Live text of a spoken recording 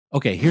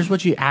Okay, here's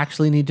what you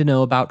actually need to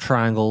know about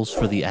triangles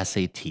for the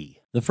SAT.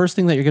 The first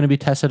thing that you're going to be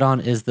tested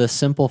on is the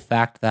simple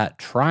fact that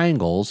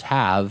triangles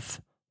have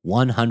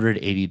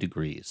 180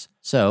 degrees.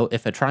 So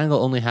if a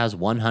triangle only has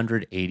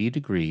 180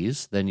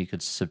 degrees, then you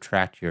could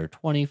subtract your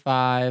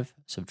 25,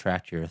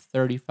 subtract your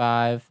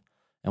 35,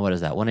 and what is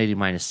that? 180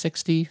 minus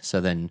 60.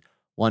 So then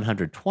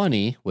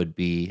 120 would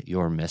be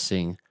your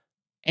missing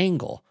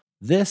angle.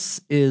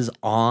 This is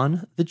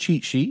on the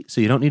cheat sheet, so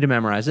you don't need to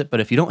memorize it. But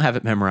if you don't have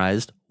it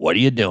memorized, what are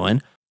you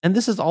doing? And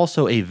this is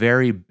also a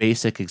very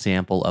basic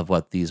example of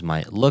what these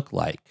might look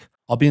like.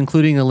 I'll be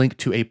including a link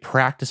to a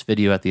practice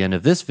video at the end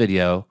of this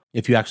video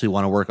if you actually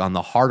want to work on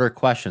the harder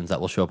questions that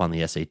will show up on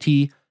the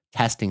SAT,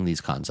 testing these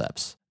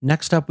concepts.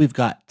 Next up, we've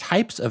got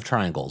types of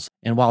triangles.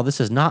 And while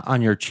this is not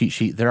on your cheat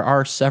sheet, there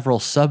are several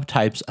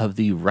subtypes of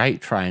the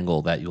right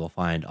triangle that you will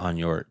find on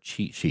your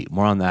cheat sheet.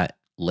 More on that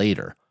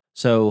later.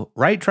 So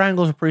right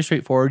triangles are pretty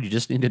straightforward. You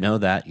just need to know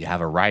that you have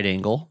a right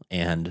angle,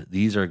 and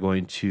these are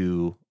going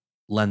to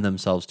lend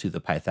themselves to the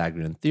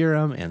Pythagorean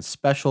theorem and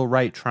special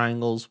right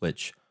triangles,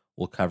 which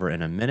we'll cover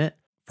in a minute.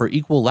 For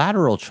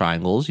equilateral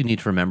triangles, you need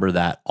to remember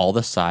that all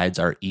the sides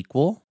are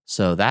equal.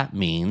 So that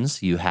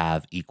means you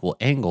have equal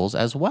angles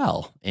as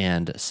well.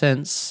 And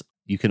since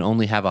you can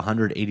only have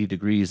 180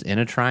 degrees in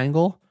a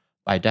triangle,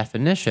 by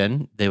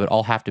definition, they would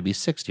all have to be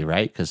 60,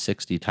 right? Because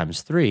 60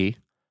 times 3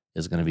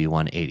 is going to be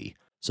 180.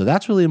 So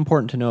that's really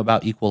important to know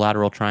about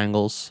equilateral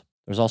triangles.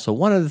 There's also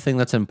one other thing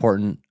that's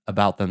important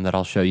about them that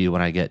I'll show you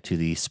when I get to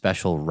the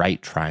special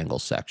right triangle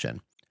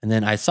section. And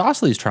then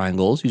isosceles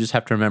triangles, you just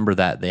have to remember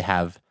that they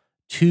have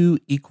two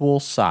equal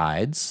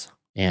sides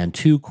and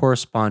two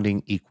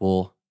corresponding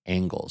equal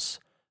angles.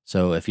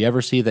 So if you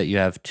ever see that you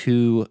have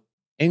two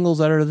angles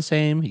that are the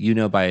same, you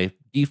know by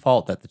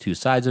default that the two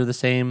sides are the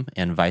same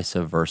and vice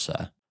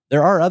versa.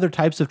 There are other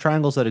types of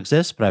triangles that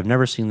exist, but I've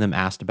never seen them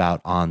asked about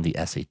on the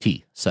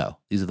SAT. So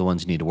these are the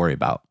ones you need to worry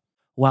about.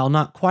 While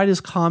not quite as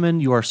common,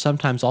 you are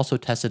sometimes also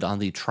tested on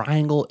the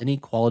triangle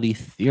inequality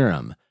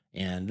theorem.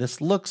 And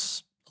this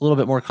looks a little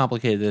bit more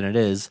complicated than it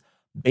is.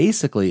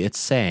 Basically, it's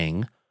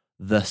saying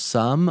the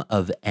sum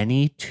of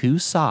any two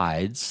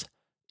sides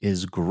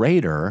is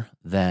greater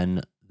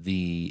than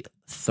the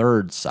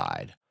third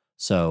side.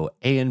 So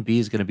A and B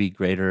is going to be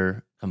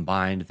greater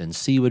combined than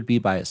C would be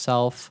by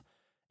itself.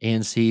 A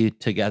and C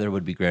together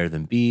would be greater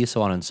than B,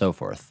 so on and so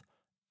forth.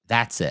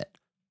 That's it.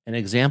 An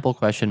example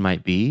question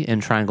might be in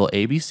triangle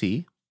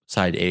ABC,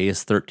 side A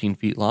is 13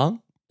 feet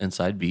long and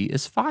side B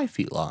is 5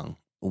 feet long.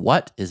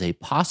 What is a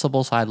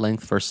possible side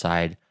length for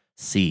side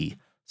C?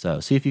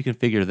 So see if you can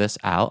figure this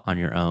out on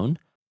your own.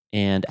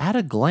 And at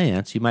a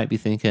glance, you might be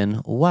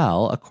thinking,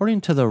 well,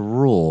 according to the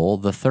rule,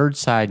 the third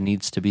side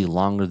needs to be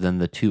longer than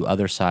the two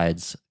other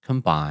sides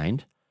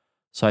combined.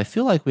 So I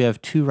feel like we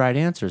have two right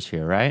answers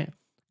here, right?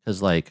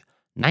 Because like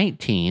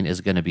 19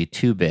 is going to be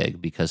too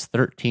big because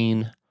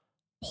 13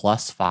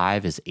 plus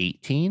 5 is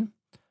 18.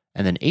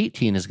 And then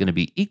 18 is going to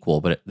be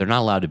equal, but they're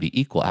not allowed to be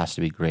equal. It has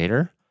to be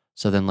greater.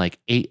 So then like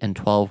 8 and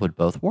 12 would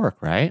both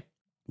work, right?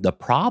 The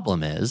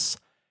problem is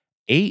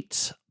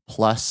 8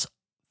 plus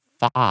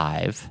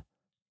 5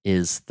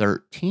 is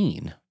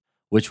 13,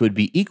 which would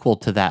be equal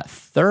to that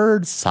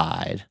third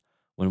side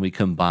when we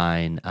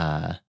combine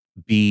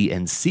B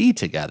and C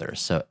together.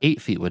 So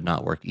 8 feet would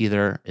not work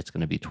either. It's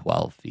going to be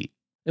 12 feet.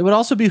 It would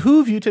also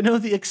behoove you to know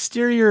the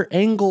exterior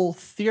angle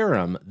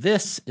theorem.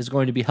 This is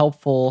going to be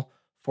helpful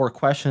for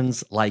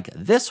questions like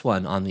this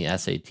one on the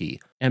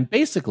SAT. And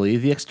basically,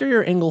 the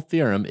exterior angle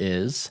theorem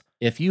is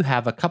if you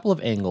have a couple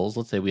of angles,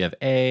 let's say we have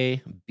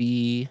A,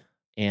 B,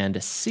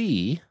 and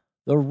C,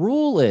 the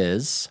rule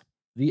is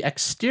the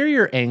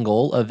exterior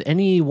angle of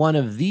any one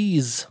of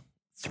these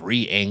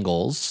three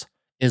angles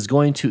is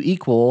going to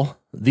equal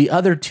the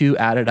other two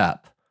added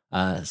up.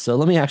 So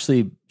let me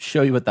actually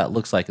show you what that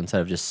looks like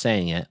instead of just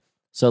saying it.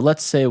 So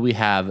let's say we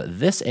have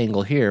this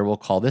angle here. We'll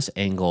call this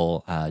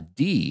angle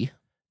D.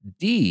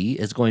 D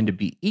is going to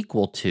be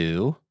equal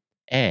to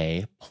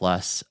A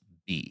plus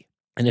B.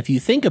 And if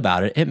you think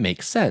about it, it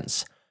makes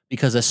sense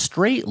because a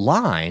straight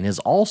line is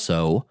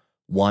also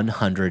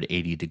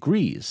 180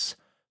 degrees.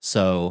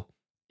 So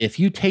if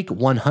you take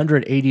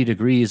 180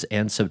 degrees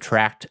and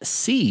subtract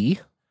C,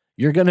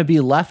 you're going to be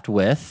left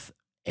with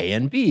A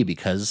and B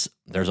because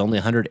there's only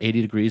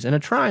 180 degrees in a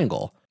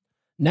triangle.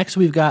 Next,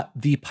 we've got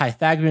the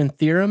Pythagorean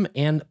theorem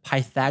and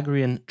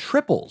Pythagorean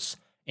triples.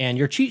 And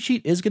your cheat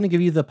sheet is going to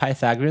give you the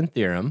Pythagorean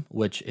theorem,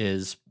 which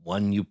is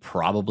one you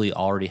probably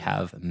already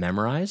have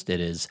memorized. It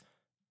is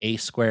a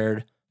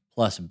squared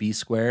plus b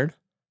squared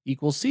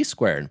equals c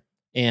squared.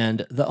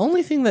 And the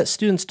only thing that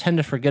students tend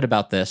to forget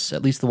about this,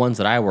 at least the ones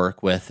that I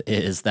work with,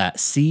 is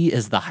that c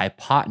is the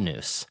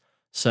hypotenuse.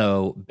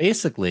 So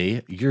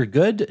basically, you're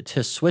good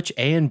to switch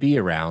a and b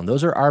around.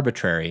 Those are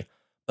arbitrary,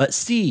 but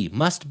c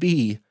must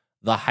be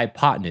the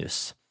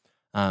hypotenuse.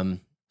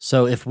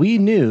 So if we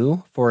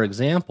knew, for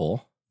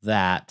example,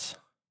 that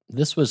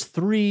this was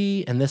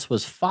 3 and this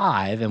was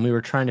 5, and we were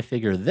trying to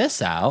figure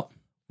this out,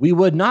 we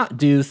would not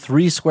do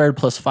 3 squared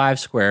plus 5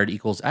 squared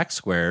equals x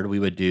squared. We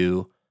would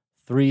do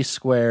 3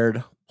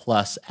 squared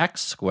plus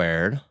x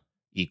squared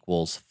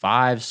equals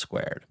 5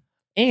 squared.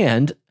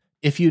 And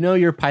if you know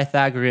your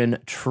Pythagorean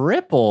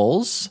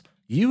triples,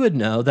 you would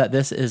know that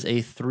this is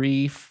a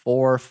 3,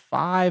 4,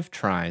 5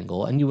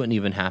 triangle, and you wouldn't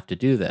even have to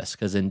do this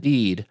because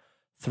indeed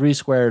 3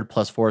 squared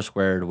plus 4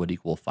 squared would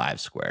equal 5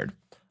 squared.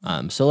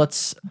 So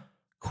let's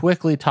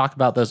quickly talk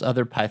about those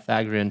other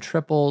Pythagorean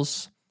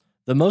triples.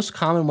 The most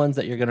common ones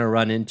that you're going to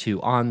run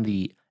into on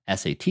the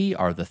SAT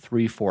are the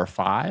 3, 4,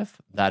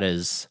 5. That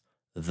is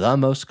the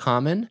most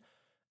common.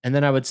 And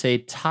then I would say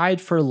tied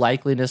for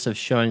likeliness of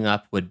showing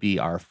up would be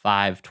our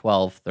 5,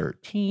 12,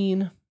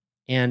 13,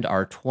 and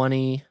our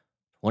 20,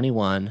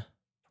 21,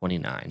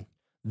 29.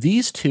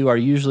 These two are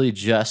usually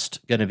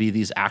just going to be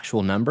these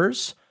actual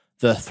numbers.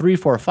 The 3,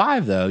 4,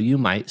 5, though, you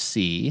might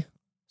see,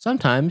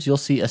 sometimes you'll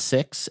see a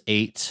 6,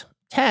 8,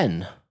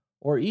 10,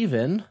 or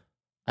even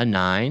a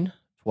 9,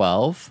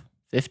 12,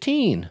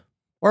 15,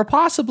 or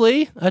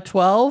possibly a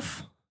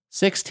 12,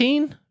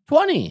 16,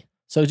 20.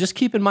 So just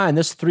keep in mind,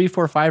 this 3,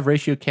 4, 5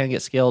 ratio can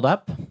get scaled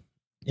up.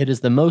 It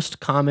is the most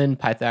common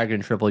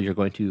Pythagorean triple you're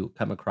going to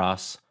come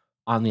across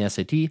on the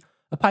SAT.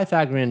 A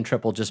Pythagorean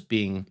triple just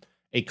being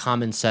a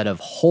common set of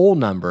whole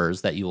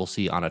numbers that you will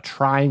see on a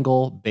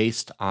triangle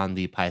based on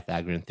the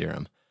Pythagorean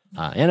theorem.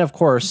 And of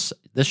course,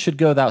 this should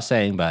go without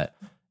saying, but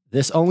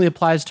this only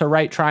applies to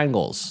right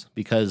triangles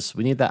because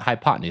we need that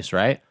hypotenuse,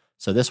 right?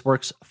 So this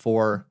works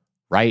for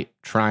right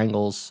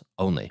triangles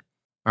only.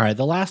 All right,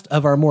 the last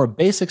of our more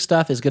basic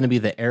stuff is going to be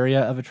the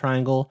area of a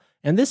triangle.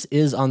 And this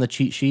is on the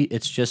cheat sheet.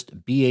 It's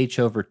just BH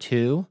over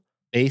 2,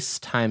 base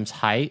times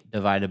height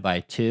divided by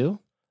 2.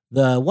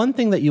 The one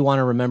thing that you want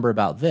to remember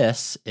about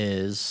this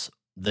is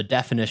the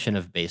definition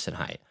of base and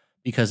height.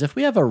 Because if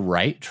we have a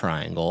right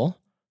triangle,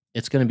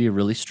 it's going to be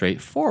really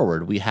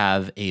straightforward. We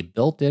have a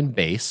built-in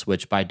base,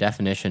 which by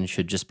definition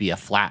should just be a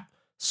flat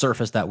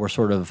surface that we're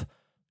sort of,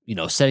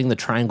 setting the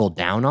triangle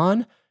down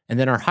on. And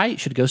then our height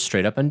should go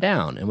straight up and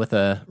down. And with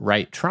a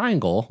right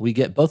triangle, we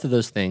get both of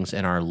those things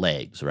in our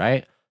legs,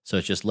 right? So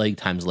it's just leg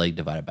times leg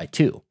divided by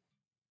 2.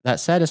 That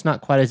said, it's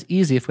not quite as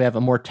easy if we have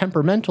a more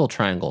temperamental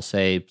triangle,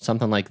 say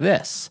something like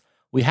this.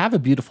 We have a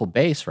beautiful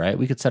base, right?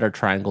 We could set our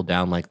triangle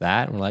down like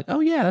that. And we're like,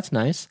 oh yeah, that's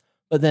nice.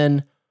 But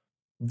then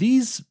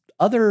these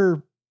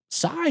other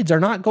sides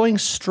are not going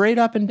straight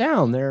up and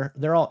down.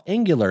 They're all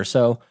angular.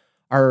 So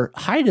our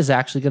height is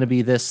actually going to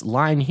be this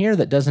line here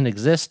that doesn't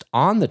exist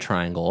on the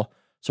triangle.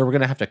 So we're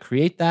going to have to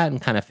create that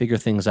and kind of figure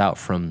things out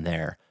from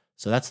there.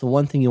 So that's the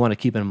one thing you want to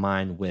keep in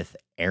mind with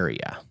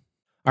area.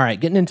 All right,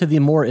 getting into the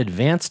more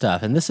advanced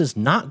stuff, and this is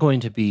not going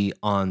to be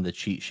on the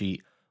cheat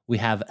sheet. We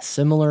have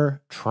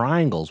similar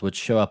triangles, which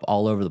show up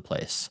all over the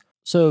place.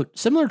 So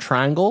similar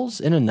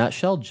triangles, in a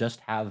nutshell, just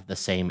have the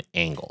same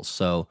angles.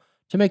 So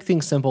to make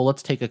things simple,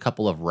 let's take a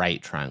couple of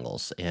right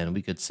triangles. And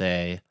we could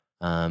say,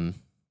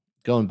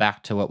 going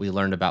back to what we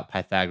learned about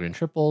Pythagorean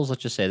triples,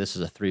 let's just say this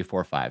is a 3,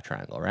 4, 5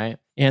 triangle, right?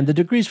 And the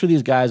degrees for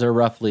these guys are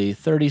roughly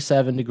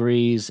 37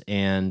 degrees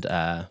and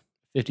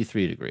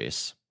 53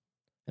 degrees.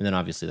 And then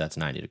obviously that's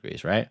 90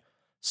 degrees, right?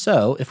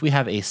 So if we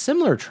have a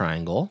similar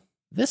triangle,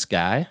 this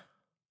guy,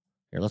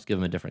 here, let's give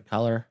him a different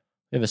color.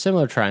 We have a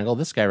similar triangle,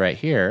 this guy right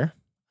here,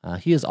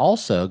 he is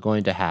also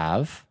going to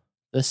have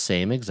the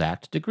same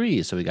exact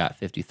degrees. So we got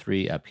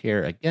 53 up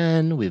here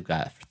again, we've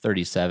got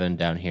 37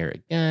 down here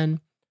again,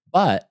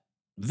 but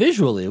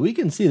visually we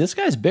can see this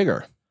guy's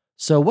bigger.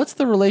 So what's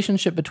the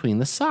relationship between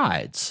the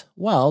sides?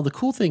 Well, the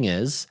cool thing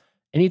is,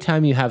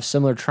 anytime you have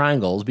similar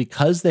triangles,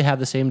 because they have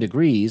the same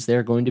degrees,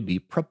 they're going to be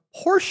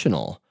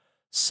proportional.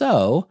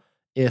 So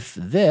if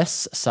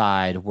this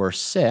side were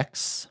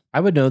 6, I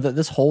would know that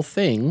this whole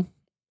thing,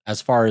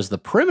 as far as the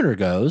perimeter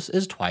goes,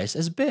 is twice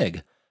as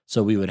big.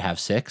 So we would have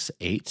 6,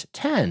 8,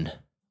 10.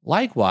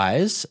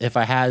 Likewise, if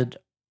I had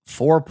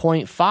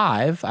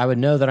 4.5, I would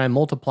know that I'm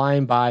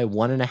multiplying by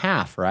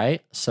 1.5,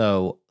 right?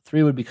 So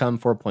 3 would become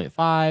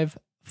 4.5,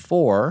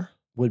 4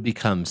 would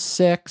become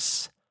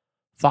 6,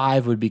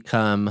 5 would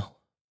become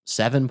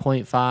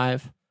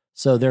 7.5.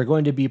 So they're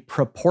going to be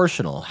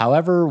proportional.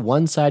 However,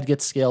 one side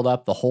gets scaled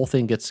up, the whole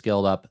thing gets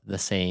scaled up the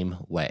same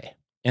way.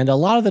 And a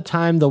lot of the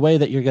time, the way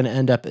that you're going to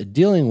end up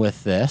dealing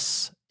with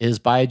this is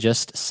by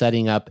just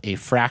setting up a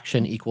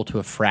fraction equal to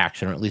a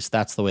fraction, or at least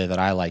that's the way that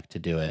I like to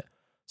do it.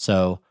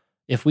 So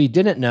if we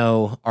didn't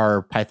know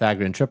our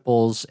Pythagorean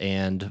triples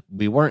and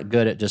we weren't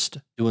good at just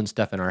doing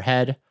stuff in our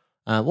head,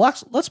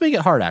 let's make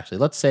it hard, actually.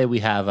 Let's say we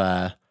have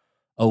a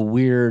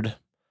weird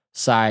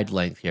side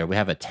length here. We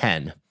have a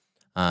 10,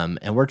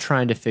 and we're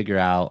trying to figure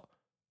out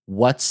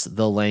what's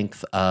the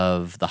length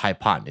of the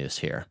hypotenuse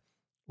here.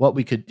 What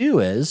we could do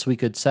is we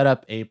could set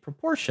up a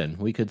proportion.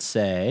 We could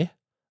say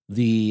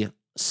the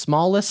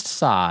smallest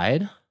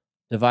side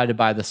divided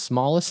by the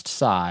smallest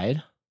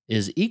side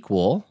is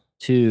equal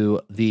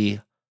to the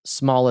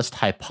smallest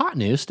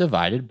hypotenuse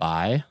divided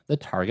by the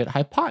target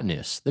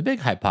hypotenuse, the big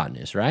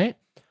hypotenuse, right?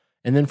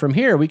 And then from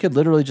here, we could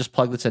literally just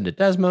plug this into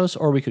Desmos,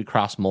 or we could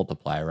cross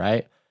multiply,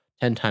 right?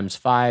 10 times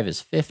 5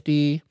 is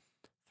 50,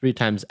 3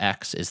 times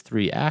x is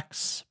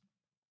 3x,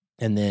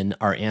 and then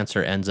our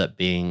answer ends up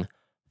being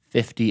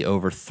 50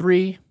 over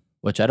 3,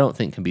 which I don't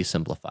think can be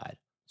simplified.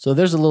 So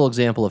there's a little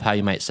example of how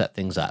you might set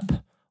things up.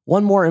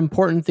 One more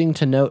important thing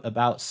to note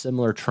about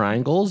similar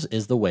triangles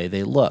is the way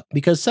they look,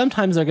 because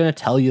sometimes they're going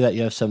to tell you that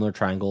you have similar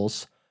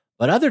triangles,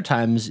 but other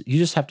times you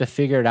just have to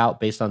figure it out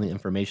based on the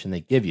information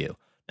they give you.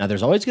 Now,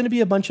 there's always going to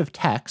be a bunch of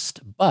text,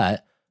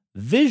 but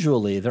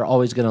visually, they're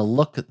always going to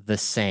look the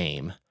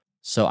same.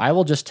 So I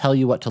will just tell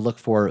you what to look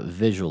for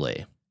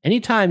visually.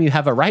 Anytime you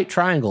have a right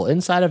triangle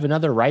inside of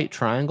another right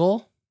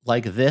triangle,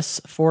 like this,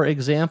 for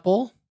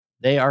example,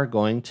 they are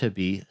going to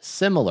be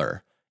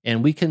similar.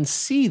 And we can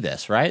see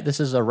this, right? This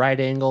is a right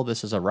angle.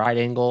 This is a right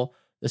angle.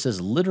 This is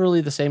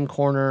literally the same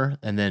corner.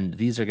 And then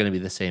these are going to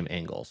be the same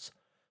angles.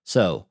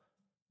 So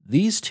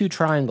these two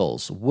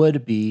triangles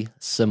would be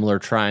similar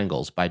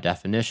triangles by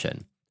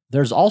definition.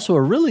 There's also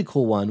a really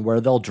cool one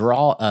where they'll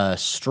draw a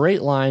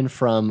straight line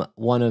from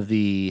one of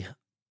the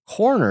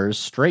corners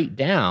straight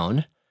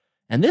down.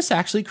 And this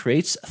actually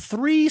creates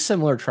three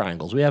similar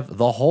triangles. We have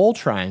the whole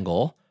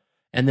triangle,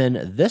 and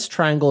then this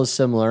triangle is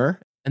similar,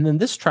 and then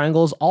this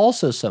triangle is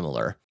also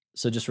similar.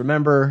 So just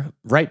remember,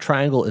 right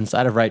triangle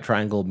inside of right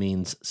triangle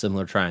means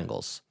similar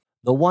triangles.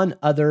 The one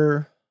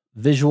other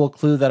visual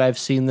clue that I've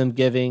seen them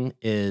giving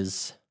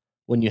is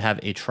when you have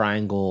a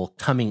triangle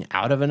coming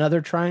out of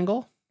another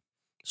triangle,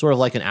 sort of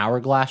like an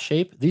hourglass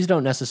shape. These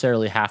don't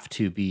necessarily have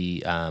to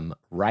be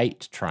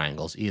right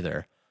triangles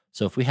either.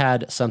 So if we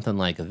had something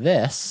like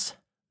this,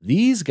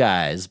 these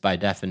guys, by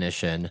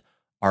definition,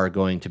 are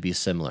going to be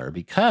similar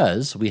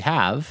because we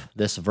have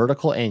this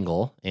vertical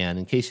angle. And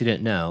in case you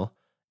didn't know,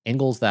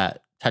 angles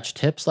that touch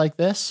tips like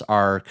this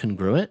are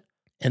congruent.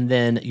 And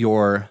then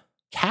your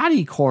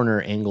catty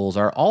corner angles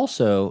are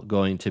also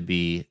going to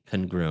be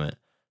congruent.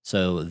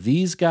 So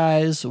these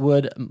guys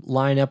would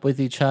line up with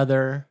each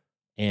other,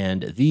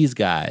 and these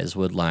guys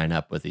would line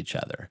up with each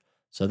other.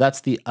 So that's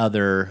the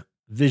other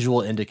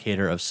visual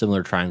indicator of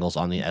similar triangles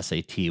on the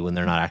SAT when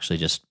they're not actually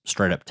just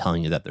straight up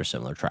telling you that they're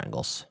similar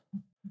triangles.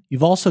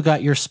 You've also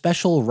got your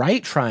special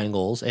right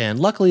triangles, and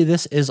luckily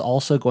this is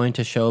also going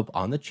to show up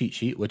on the cheat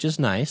sheet, which is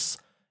nice.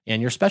 And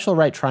your special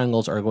right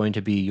triangles are going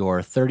to be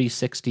your 30,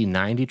 60,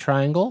 90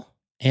 triangle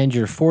and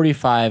your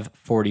 45,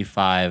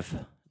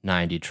 45,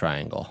 90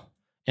 triangle.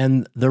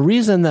 And the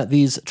reason that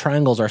these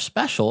triangles are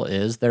special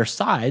is their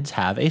sides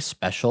have a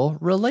special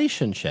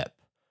relationship,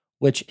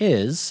 which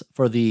is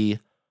we'll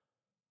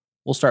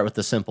start with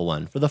the simple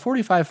one. For the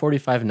 45,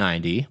 45,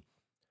 90,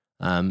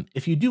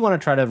 if you do want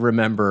to try to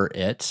remember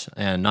it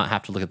and not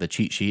have to look at the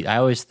cheat sheet, I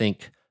always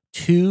think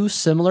two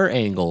similar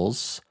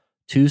angles,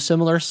 two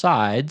similar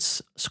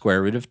sides,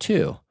 square root of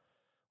 2.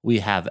 We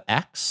have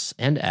x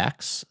and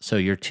x, so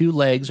your two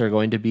legs are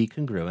going to be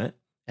congruent.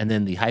 And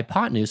then the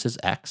hypotenuse is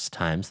x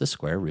times the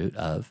square root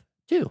of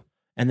 2.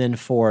 And then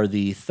for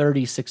the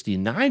 30, 60,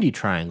 90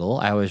 triangle,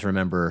 I always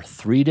remember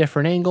 3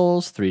 different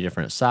angles, 3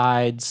 different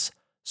sides,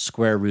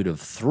 square root of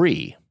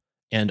 3.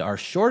 And our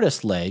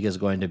shortest leg is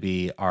going to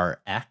be our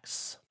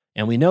x.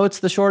 And we know it's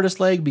the shortest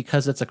leg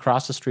because it's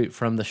across the street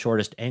from the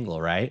shortest angle,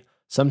 right?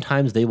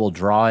 Sometimes they will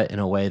draw it in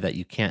a way that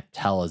you can't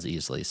tell as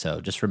easily. So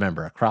just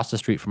remember, across the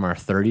street from our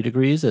 30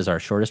 degrees is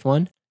our shortest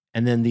one.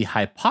 And then the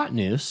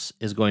hypotenuse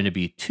is going to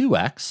be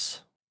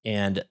 2x.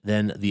 And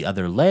then the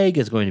other leg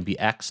is going to be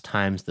x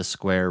times the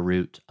square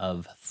root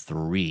of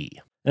 3.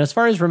 And as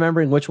far as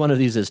remembering which one of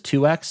these is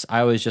 2x,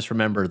 I always just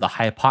remember the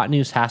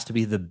hypotenuse has to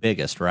be the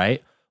biggest,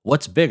 right?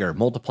 What's bigger,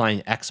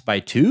 multiplying x by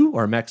 2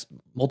 or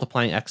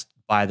multiplying x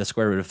by the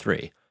square root of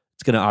 3?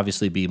 It's going to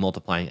obviously be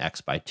multiplying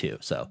x by 2.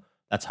 So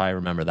that's how I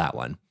remember that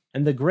one.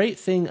 And the great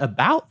thing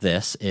about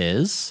this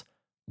is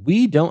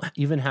we don't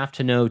even have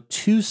to know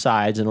 2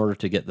 sides in order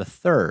to get the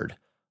third.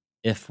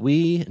 If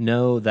we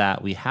know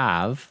that we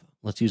have,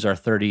 let's use our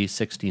 30,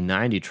 60,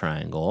 90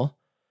 triangle.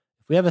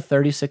 If we have a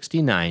 30,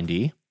 60,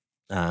 90,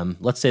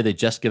 let's say they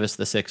just give us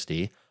the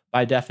 60.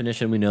 By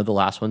definition, we know the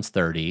last one's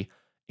 30.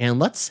 And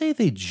let's say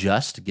they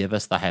just give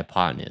us the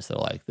hypotenuse. They're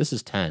like, this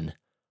is 10.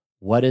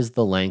 What is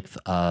the length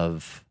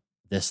of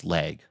this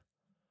leg?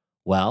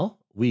 Well,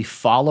 we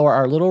follow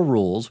our little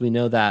rules. We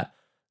know that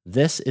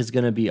this is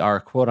going to be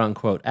our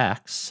quote-unquote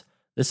x.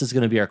 This is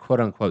going to be our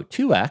quote-unquote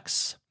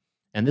 2x.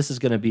 And this is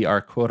going to be our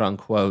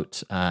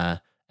quote-unquote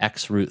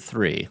x root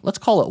 3. Let's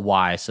call it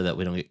y so that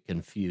we don't get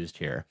confused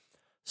here.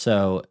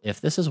 So if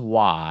this is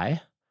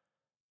y,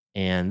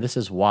 and this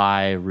is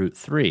y root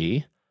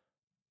 3,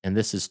 and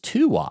this is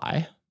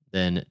 2y,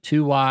 then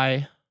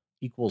 2y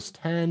equals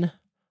 10,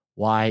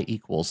 y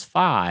equals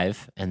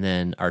 5, and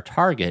then our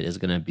target is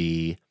going to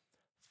be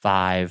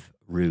 5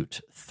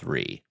 root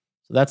 3.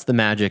 So that's the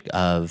magic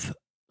of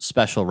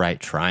special right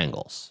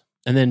triangles.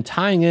 And then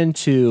tying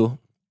into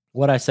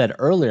what I said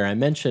earlier, I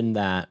mentioned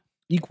that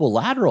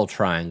equilateral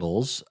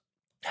triangles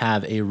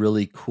have a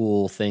really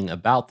cool thing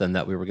about them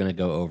that we were going to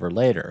go over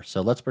later.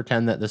 So let's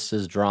pretend that this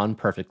is drawn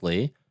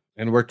perfectly,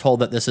 and we're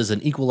told that this is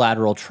an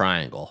equilateral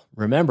triangle.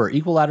 Remember,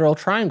 equilateral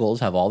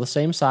triangles have all the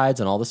same sides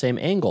and all the same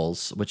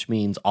angles, which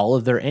means all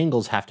of their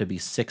angles have to be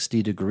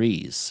 60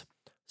 degrees.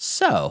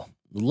 So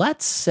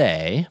let's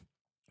say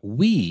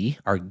we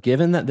are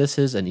given that this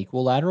is an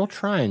equilateral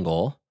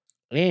triangle,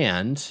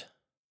 and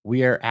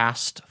we are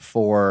asked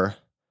for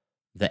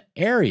the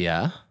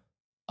area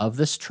of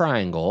this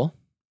triangle,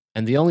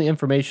 and the only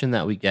information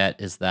that we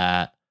get is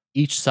that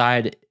each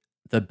side,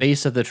 the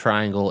base of the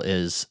triangle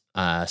is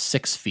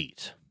 6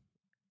 feet.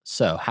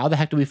 So how the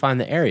heck do we find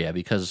the area?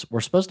 Because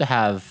we're supposed to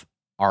have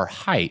our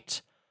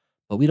height,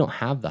 but we don't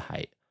have the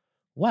height.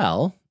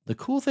 Well, the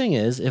cool thing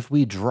is if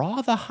we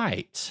draw the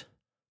height,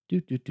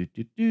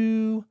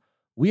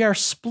 we are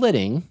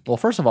splitting. Well,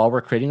 first of all,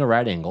 we're creating a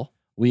right angle.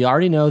 We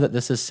already know that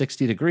this is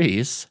 60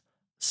 degrees.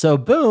 So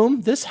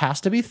boom, this has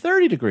to be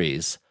 30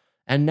 degrees.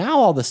 And now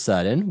all of a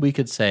sudden we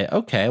could say,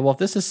 okay, well, if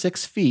this is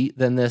 6 feet,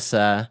 then this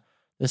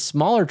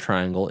smaller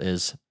triangle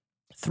is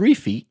 3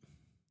 feet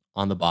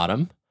on the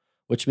bottom,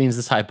 which means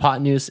this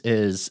hypotenuse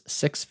is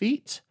 6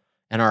 feet.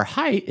 And our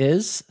height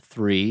is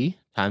 3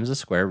 times the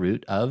square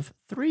root of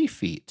 3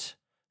 feet.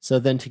 So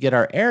then to get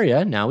our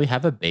area, now we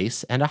have a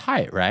base and a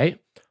height, right?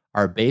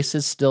 Our base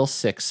is still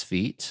 6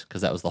 feet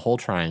because that was the whole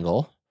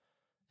triangle.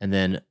 And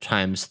then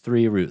times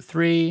 3 root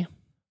 3,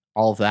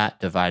 all of that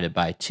divided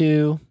by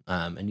 2.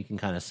 And you can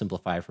kind of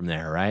simplify from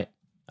there, right?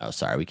 Oh,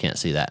 sorry, we can't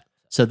see that.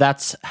 So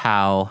that's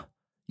how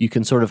you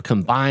can sort of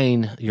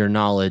combine your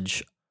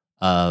knowledge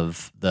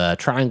of the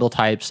triangle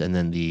types and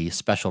then the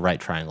special right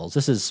triangles.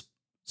 This is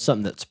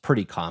something that's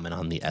pretty common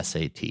on the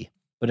SAT.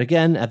 But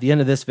again, at the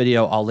end of this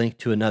video, I'll link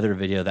to another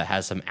video that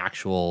has some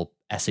actual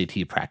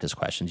SAT practice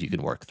questions you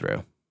can work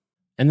through.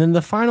 And then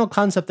the final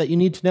concept that you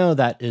need to know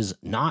that is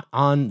not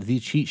on the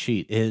cheat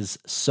sheet is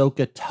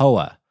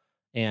SOHCAHTOA.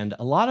 And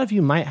a lot of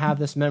you might have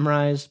this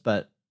memorized,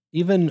 but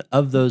even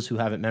of those who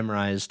have it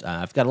memorized,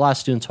 I've got a lot of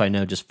students who I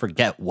know just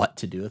forget what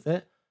to do with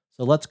it.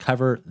 So let's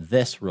cover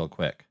this real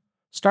quick.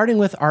 Starting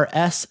with our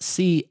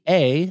SCA,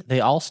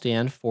 they all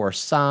stand for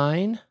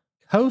sine,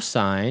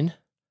 cosine,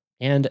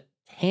 and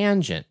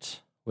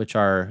tangent, which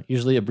are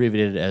usually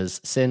abbreviated as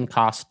sin,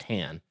 cos,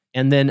 tan.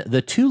 And then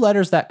the 2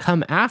 letters that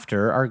come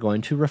after are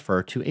going to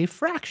refer to a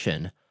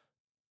fraction.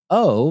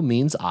 O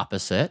means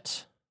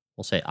opposite.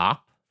 We'll say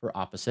op for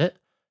opposite.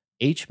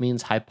 H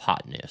means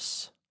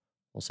hypotenuse.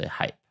 We'll say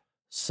hype.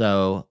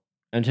 So,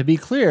 and to be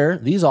clear,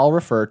 these all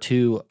refer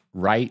to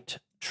right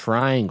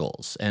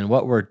triangles. And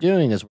what we're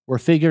doing is we're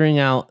figuring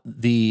out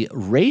the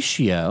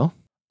ratio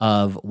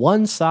of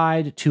one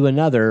side to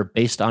another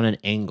based on an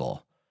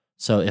angle.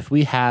 So if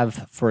we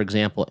have, for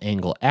example,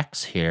 angle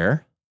X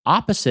here,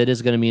 opposite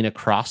is going to mean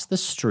across the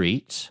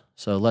street.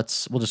 So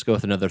we'll just go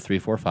with another 3,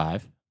 4,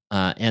 5.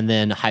 And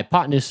then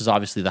hypotenuse is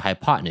obviously the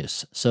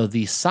hypotenuse. So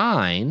the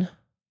sine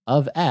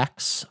of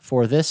X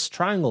for this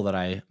triangle that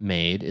I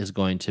made is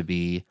going to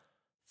be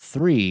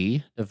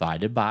 3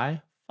 divided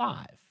by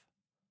 5.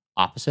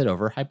 Opposite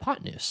over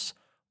hypotenuse.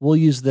 We'll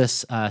use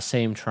this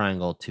same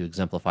triangle to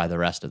exemplify the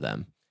rest of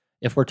them.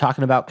 If we're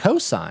talking about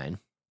cosine,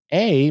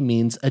 A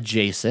means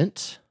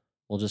adjacent.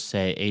 We'll just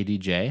say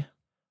ADJ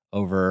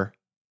over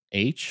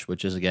H,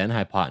 which is again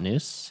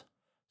hypotenuse.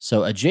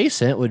 So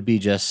adjacent would be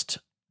just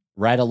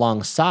right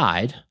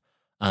alongside.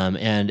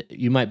 And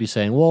you might be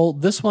saying, well,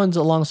 this one's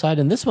alongside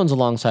and this one's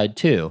alongside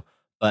too.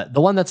 But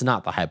the one that's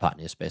not the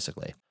hypotenuse,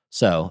 basically.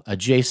 So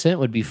adjacent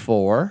would be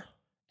 4.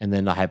 And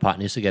then the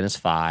hypotenuse again is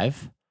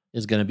 5.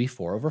 Is going to be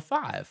 4 over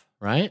 5,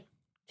 right?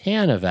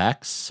 Tan of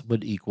X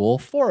would equal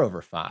 4 over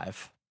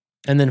 5.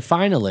 And then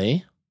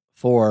finally,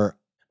 for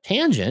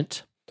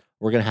tangent,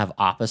 we're going to have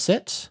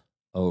opposite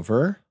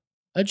over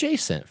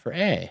adjacent for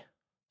A.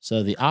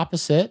 So the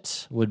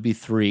opposite would be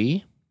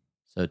 3.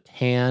 So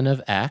tan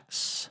of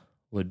X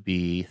would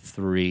be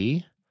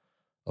 3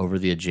 over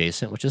the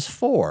adjacent, which is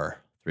 4,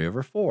 3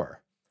 over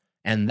 4.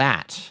 And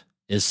that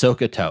is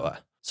SOHCAHTOA.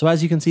 So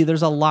as you can see,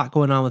 there's a lot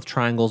going on with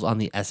triangles on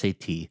the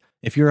SAT.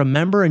 If you're a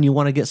member and you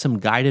want to get some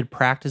guided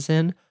practice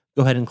in,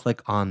 go ahead and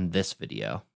click on this video.